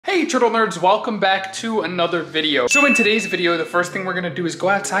Hey turtle nerds, welcome back to another video. So in today's video, the first thing we're gonna do is go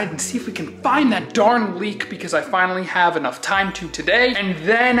outside and see if we can find that darn leak because I finally have enough time to today. And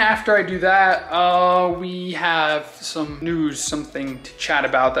then after I do that, we have some news, something to chat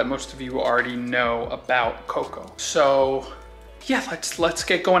about that most of you already know about Coco. So yeah, let's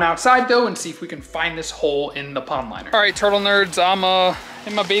get going outside though and see if we can find this hole in the pond liner. All right, turtle nerds, I'm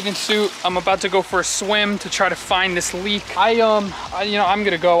in my bathing suit. I'm about to go for a swim to try to find this leak. I'm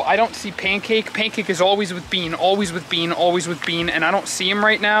gonna go. I don't see Pancake. Pancake is always with Bean, always with Bean, always with Bean, and I don't see him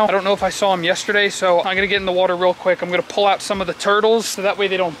right now. I don't know if I saw him yesterday, so I'm gonna get in the water real quick. I'm gonna pull out some of the turtles so that way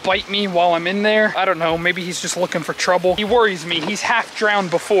they don't bite me while I'm in there. I don't know, maybe he's just looking for trouble. He worries me. He's half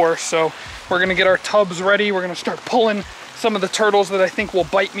drowned before, so we're gonna get our tubs ready. We're gonna start pulling some of the turtles that I think will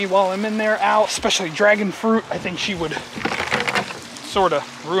bite me while I'm in there out, especially dragon fruit. I think she would sort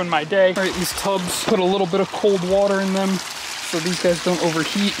of ruin my day. All right, these tubs, put a little bit of cold water in them so these guys don't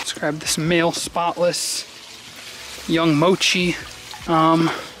overheat. Let's grab this male spotless, young mochi.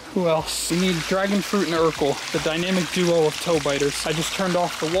 Who else? We need dragon fruit and Urkel, the dynamic duo of toe biters. I just turned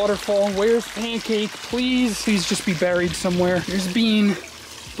off the waterfall. Where's Pancake? Please just be buried somewhere. Here's Bean.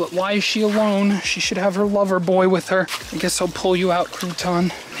 But why is she alone? She should have her lover boy with her. I guess I'll pull you out,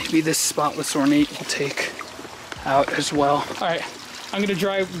 Crouton. Maybe this spotless ornate will take out as well. All right, I'm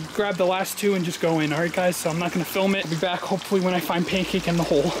gonna grab the last two and just go in. All right, guys, so I'm not gonna film it. I'll be back hopefully when I find Pancake in the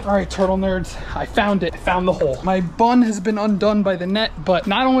hole. All right, turtle nerds, I found it. I found the hole. My bun has been undone by the net, but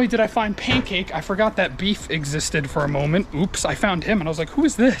not only did I find Pancake, I forgot that Beef existed for a moment. Oops, I found him and I was like, who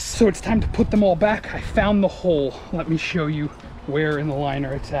is this? So it's time to put them all back. I found the hole. Let me show you where in the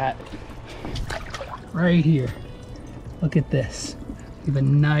liner it's at. Right here. Look at this. We have a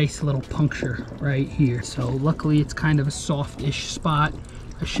nice little puncture right here. So luckily it's kind of a soft-ish spot.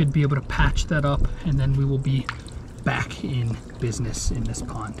 I should be able to patch that up and then we will be back in business in this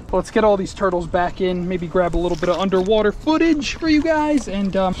pond. Let's get all these turtles back in, maybe grab a little bit of underwater footage for you guys,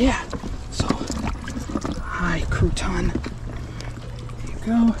 and yeah. So, hi Crouton. There you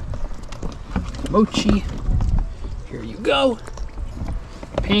go. Mochi. Here you go.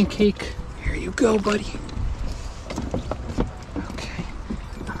 Pancake, here you go, buddy. Okay.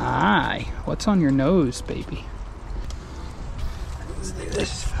 Hi. What's on your nose, baby? Let's do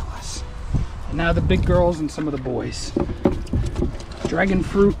this, fellas. And now the big girls and some of the boys. Dragon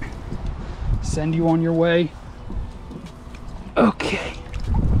fruit. Send you on your way. Okay.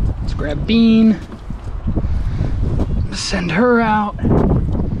 Let's grab Bean. Send her out.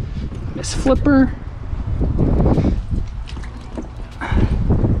 Miss Flipper.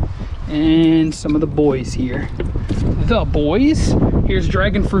 And some of the boys here. The boys. Here's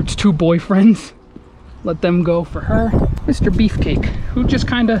Dragon Fruit's two boyfriends. Let them go for her. Mr. Beefcake, who just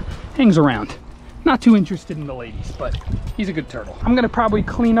kind of hangs around. Not too interested in the ladies, but he's a good turtle. I'm gonna probably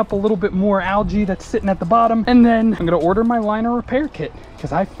clean up a little bit more algae that's sitting at the bottom, and then I'm gonna order my liner repair kit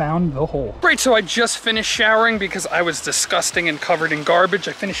because I found the hole. Great, so I just finished showering because I was disgusting and covered in garbage.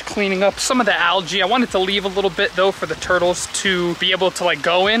 I finished cleaning up some of the algae. I wanted to leave a little bit though for the turtles to be able to like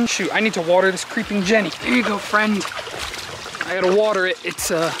go in. Shoot, I need to water this creeping Jenny. Here you go, friend. I gotta water it. It's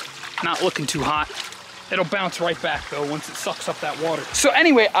not looking too hot. It'll bounce right back though once it sucks up that water. So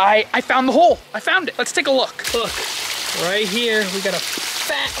anyway, I found the hole. I found it. Let's take a look. Look, right here, we got a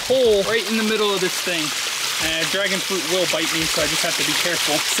fat hole right in the middle of this thing. Dragon fruit will bite me, so I just have to be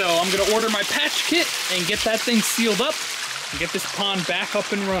careful. So I'm gonna order my patch kit and get that thing sealed up and get this pond back up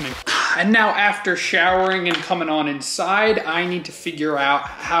and running. And now after showering and coming on inside, I need to figure out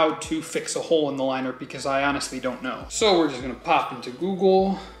how to fix a hole in the liner because I honestly don't know. So we're just gonna pop into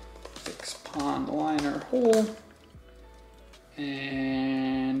Google, fix pond liner hole,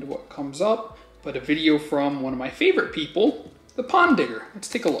 and what comes up but a video from one of my favorite people, the Pond Digger. Let's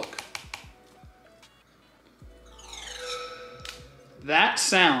take a look. That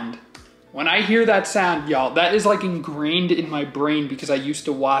sound, when I hear that sound, y'all, that is like ingrained in my brain because I used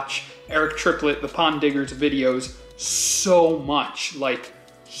to watch Eric Triplett, the Pond Digger's videos so much, like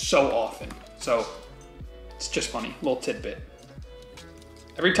so often. So it's just funny, little tidbit.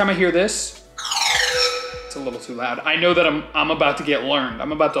 Every time I hear this, it's a little too loud. I know that I'm about to get learned.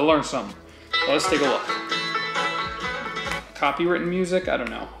 I'm about to learn something. So let's take a look. Copywritten music, I don't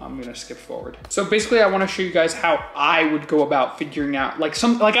know. I'm gonna skip forward. So basically I wanna show you guys how I would go about figuring out, like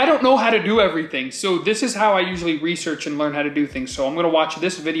I don't know how to do everything. So this is how I usually research and learn how to do things. So I'm gonna watch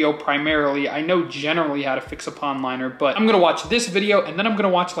this video primarily. I know generally how to fix a pond liner, but I'm gonna watch this video and then I'm gonna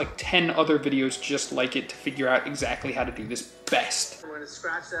watch like 10 other videos just like it to figure out exactly how to do this best. I'm gonna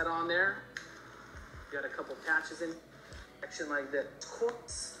scratch that on there. Got a couple patches in section like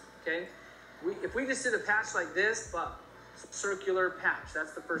this. Okay, if we just did a patch like this, but circular patch.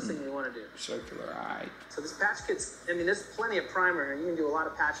 That's the first thing we want to do. Circular, all right. So this patch kit's, I mean, there's plenty of primer here. You can do a lot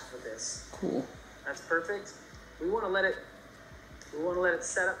of patches with this. Cool. That's perfect. We want to let it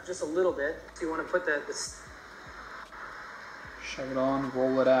set up just a little bit. So you want to put this. Shove it on,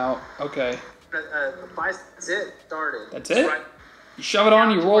 roll it out. Okay. That's it. Started. That's it? Right. You shove it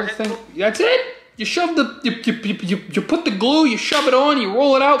on, you roll the thing. That's it? You shove you put the glue, you shove it on, you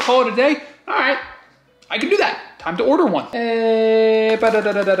roll it out, call it a day. All right, I can do that. Time to order one.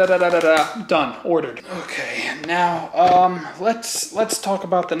 Done, ordered. Okay, now let's talk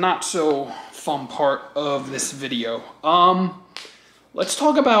about the not so fun part of this video. Let's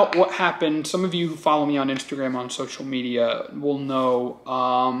talk about what happened. Some of you who follow me on Instagram, on social media, will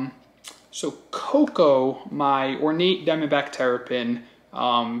know. So Coco, my ornate diamondback terrapin,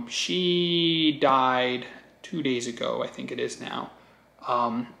 she died 2 days ago, I think it is now.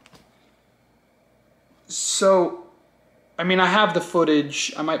 So, I mean, I have the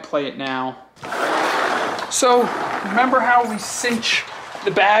footage. I might play it now. So, remember how we cinch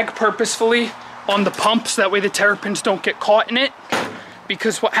the bag purposefully on the pumps? That way the terrapins don't get caught in it.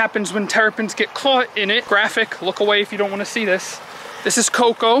 Because what happens when terrapins get caught in it, graphic, look away if you don't want to see this. This is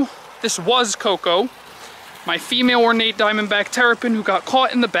Coco. This was Coco, my female ornate diamondback terrapin who got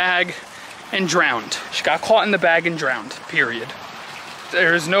caught in the bag and drowned. She got caught in the bag and drowned, period.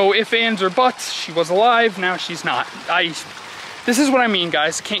 There's no ifs, ands, or buts. She was alive, now she's not. This is what I mean,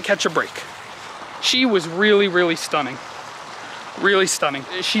 guys. Can't catch a break. She was really, really stunning. Really stunning.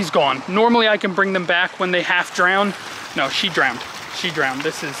 She's gone. Normally I can bring them back when they half drown. No, she drowned. She drowned.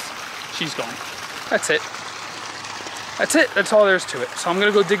 She's gone. That's it. That's it. That's all there is to it. So I'm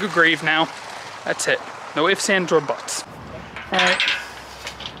gonna go dig a grave now. That's it. No ifs, ands, or buts. All right.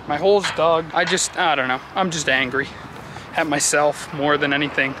 My hole's dug. I don't know. I'm just angry at myself more than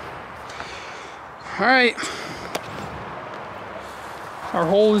anything. All right. Our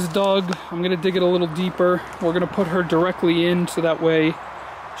hole is dug. I'm gonna dig it a little deeper. We're gonna put her directly in so that way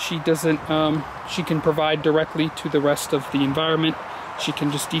she doesn't, she can provide directly to the rest of the environment. She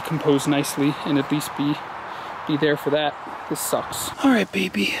can just decompose nicely and at least be there for that. This sucks. All right,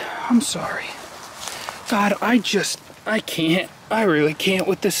 baby, I'm sorry. God, I can't. I really can't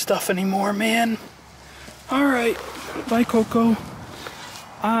with this stuff anymore, man. All right, bye, Coco.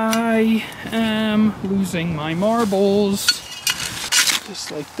 I am losing my marbles.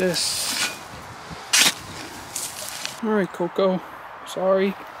 Just like this. All right, Coco,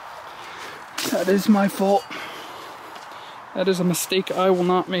 sorry. That is my fault. That is a mistake I will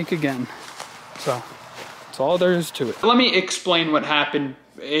not make again. So, that's all there is to it. Let me explain what happened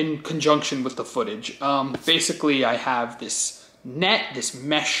in conjunction with the footage. Basically, I have this net, this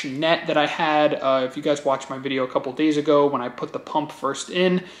mesh net that I had. If you guys watched my video a couple days ago when I put the pump first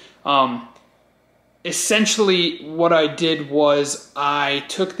in, essentially what I did was I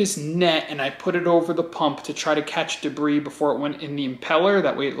took this net and I put it over the pump to try to catch debris before it went in the impeller.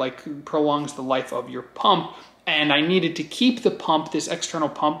 That way it like prolongs the life of your pump. And I needed to keep the pump, this external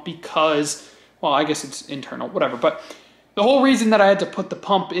pump, because, well, I guess it's internal, whatever. But the whole reason that I had to put the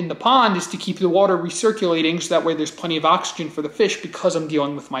pump in the pond is to keep the water recirculating so that way there's plenty of oxygen for the fish because I'm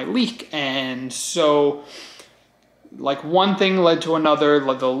dealing with my leak. And so, like, one thing led to another.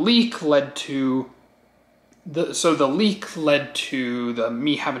 The leak led to me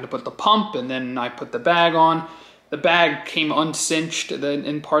having to put the pump, and then I put the bag on. The bag came uncinched.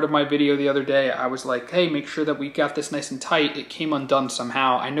 In part of my video the other day, I was like, hey, make sure that we got this nice and tight. It came undone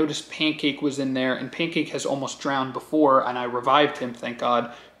somehow. I noticed Pancake was in there, and Pancake has almost drowned before, and I revived him, thank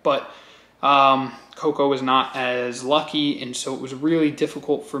God. But Coco was not as lucky, and so it was really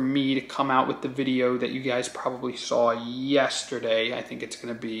difficult for me to come out with the video that you guys probably saw yesterday, I think it's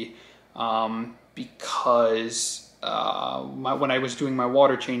going to be, because when I was doing my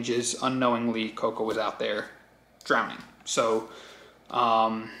water changes, unknowingly, Coco was out there drowning. So,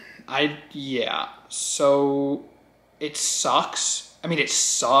 so it sucks. I mean, it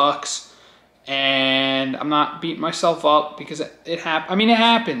sucks, and I'm not beating myself up because it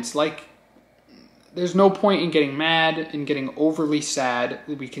happens. Like, there's no point in getting mad and getting overly sad.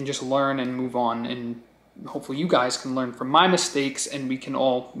 We can just learn and move on, and hopefully you guys can learn from my mistakes, and we can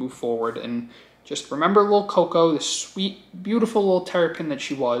all move forward. And just remember little Coco, the sweet, beautiful little terrapin that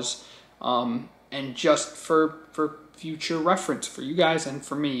she was. And just for future reference for you guys and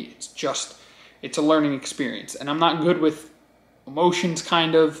for me, it's a learning experience. And I'm not good with emotions,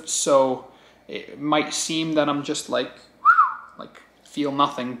 kind of, so it might seem that I'm just like feel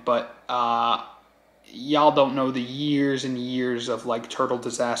nothing, but y'all don't know the years and years of like turtle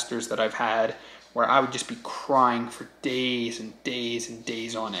disasters that I've had where I would just be crying for days and days and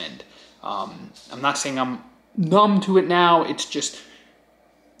days on end. I'm not saying I'm numb to it now. It's just,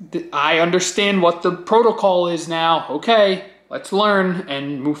 I understand what the protocol is now. Okay, let's learn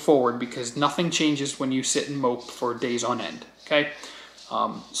and move forward, because nothing changes when you sit and mope for days on end. Okay,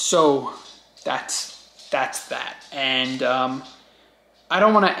 so that's that. And I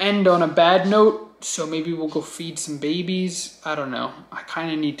don't want to end on a bad note, so maybe we'll go feed some babies. I don't know. I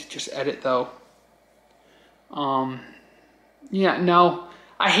kind of need to just edit though. Yeah, no,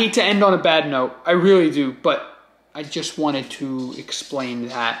 I hate to end on a bad note. I really do, but I just wanted to explain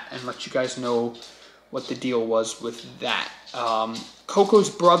that and let you guys know what the deal was with that. Coco's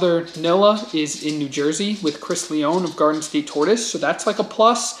brother, Nilla, is in New Jersey with Chris Leone of Garden State Tortoise, so that's like a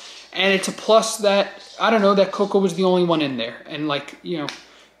plus. And it's a plus that, I don't know, that Coco was the only one in there. And like, you know,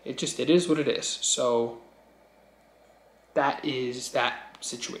 it is what it is. So that is that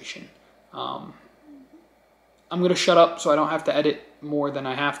situation. I'm going to shut up so I don't have to edit more than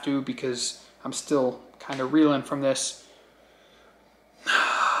I have to, because I'm still kind of reeling from this.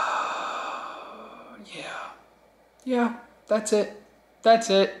 Yeah, that's it.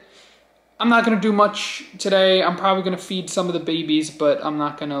 I'm not going to do much today. I'm probably going to feed some of the babies, but I'm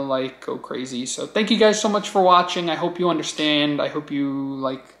not going to like go crazy. So thank you guys so much for watching. I hope you understand. I hope you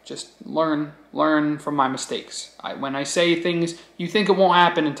like just learn from my mistakes. When I say things, you think it won't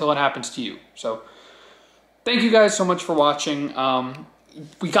happen until it happens to you. So thank you guys so much for watching.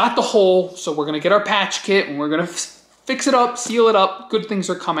 We got the hole, so we're going to get our patch kit and we're going to fix it up, seal it up. Good things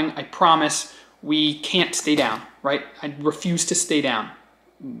are coming, I promise. We can't stay down, right? I refuse to stay down.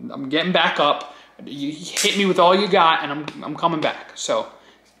 I'm getting back up. You hit me with all you got, and I'm coming back. So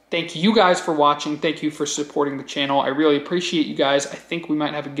thank you guys for watching. Thank you for supporting the channel. I really appreciate you guys. I think we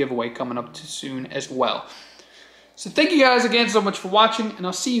might have a giveaway coming up soon as well. So thank you guys again so much for watching, and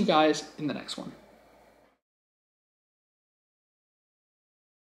I'll see you guys in the next one.